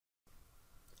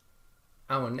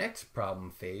Our next problem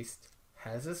faced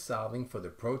has us solving for the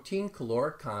protein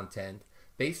caloric content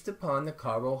based upon the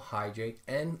carbohydrate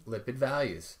and lipid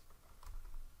values.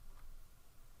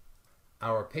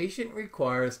 Our patient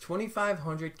requires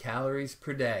 2,500 calories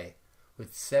per day,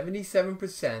 with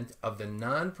 77% of the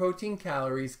non-protein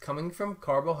calories coming from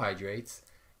carbohydrates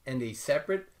and a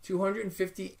separate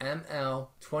 250 ml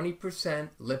 20%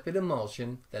 lipid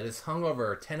emulsion that is hung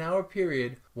over a 10-hour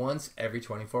period once every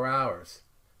 24 hours.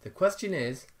 The question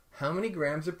is, how many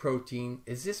grams of protein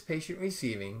is this patient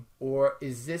receiving, or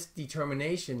is this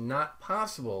determination not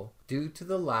possible due to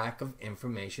the lack of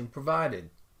information provided?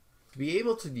 To be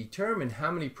able to determine how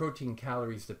many protein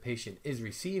calories the patient is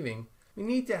receiving, we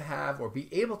need to have or be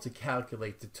able to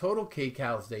calculate the total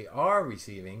kcals they are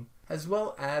receiving, as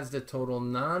well as the total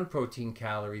non-protein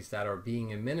calories that are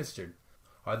being administered.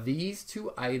 Are these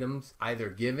two items either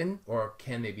given or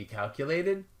can they be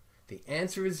calculated? The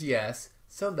answer is yes,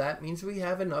 so that means we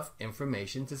have enough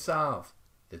information to solve.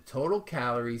 The total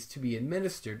calories to be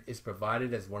administered is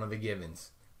provided as one of the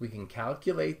givens. We can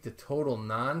calculate the total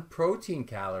non-protein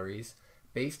calories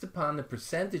based upon the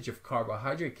percentage of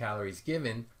carbohydrate calories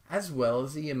given, as well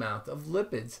as the amount of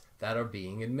lipids that are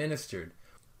being administered.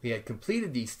 We had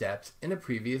completed these steps in a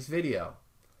previous video.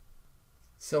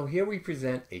 So here we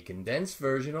present a condensed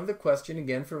version of the question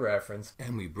again for reference,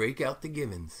 and we break out the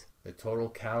givens. The total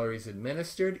calories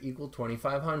administered equal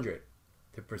 2,500.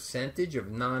 The percentage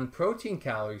of non-protein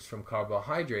calories from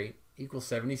carbohydrate equals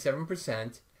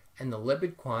 77%, and the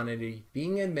lipid quantity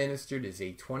being administered is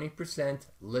a 20%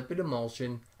 lipid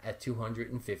emulsion at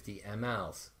 250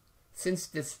 mLs. Since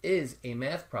this is a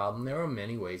math problem, there are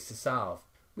many ways to solve.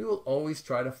 We will always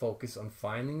try to focus on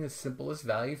finding the simplest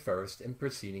value first and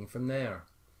proceeding from there.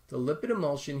 The lipid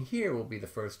emulsion here will be the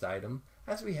first item,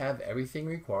 as we have everything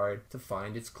required to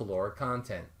find its caloric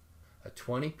content. A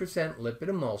 20% lipid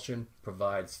emulsion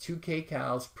provides 2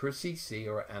 kcals per cc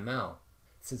or ml.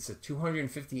 Since the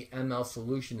 250 ml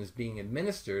solution is being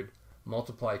administered,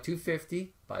 multiply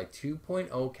 250 by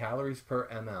 2.0 calories per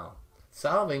ml.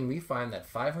 Solving, we find that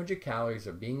 500 calories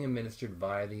are being administered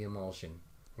via the emulsion.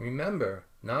 Remember,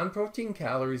 non-protein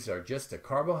calories are just the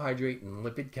carbohydrate and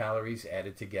lipid calories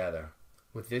added together.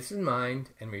 With this in mind,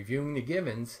 and reviewing the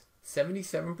givens,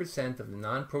 77% of the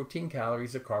non-protein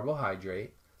calories are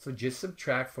carbohydrate, so just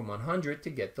subtract from 100 to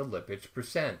get the lipids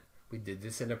percent. We did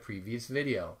this in a previous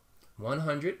video.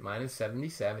 100 minus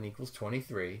 77 equals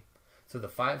 23, so the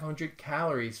 500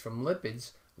 calories from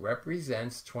lipids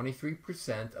represents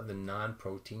 23% of the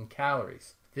non-protein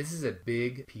calories. This is a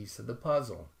big piece of the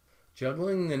puzzle.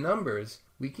 Juggling the numbers,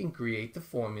 we can create the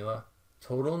formula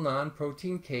total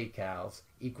non-protein kcals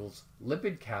equals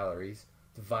lipid calories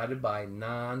divided by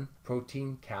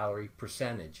non-protein calorie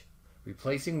percentage.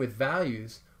 Replacing with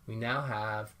values, we now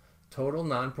have total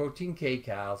non-protein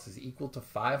kcals is equal to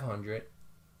 500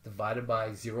 divided by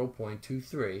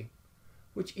 0.23,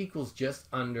 which equals just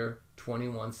under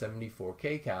 2174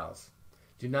 kcals.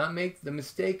 Do not make the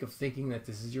mistake of thinking that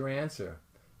this is your answer.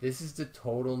 This is the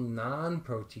total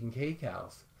non-protein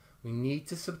kcals. We need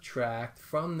to subtract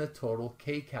from the total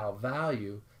kcal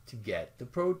value to get the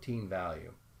protein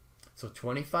value. So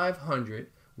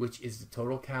 2,500, which is the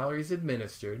total calories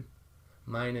administered,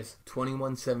 minus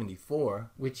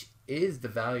 2174, which is the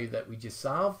value that we just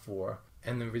solved for,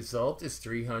 and the result is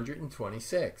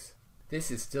 326.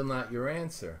 This is still not your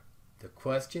answer. The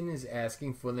question is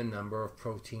asking for the number of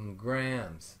protein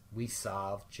grams. We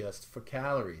solved just for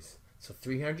calories. So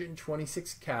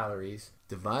 326 calories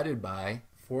divided by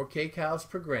 4 kcals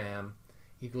per gram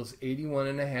equals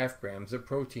 81.5 grams of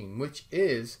protein, which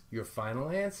is your final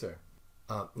answer.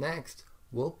 Up next,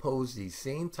 we'll pose these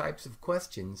same types of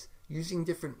questions using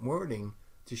different wording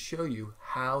to show you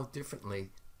how differently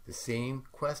the same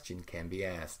question can be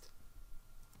asked.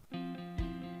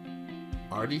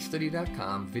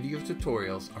 RDStudy.com video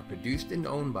tutorials are produced and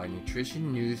owned by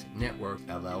Nutrition News Network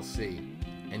LLC.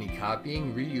 Any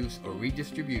copying, reuse, or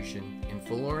redistribution, in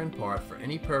full or in part for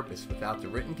any purpose without the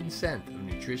written consent of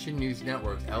Nutrition News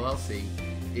Network LLC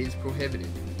is prohibited.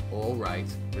 All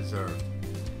rights reserved.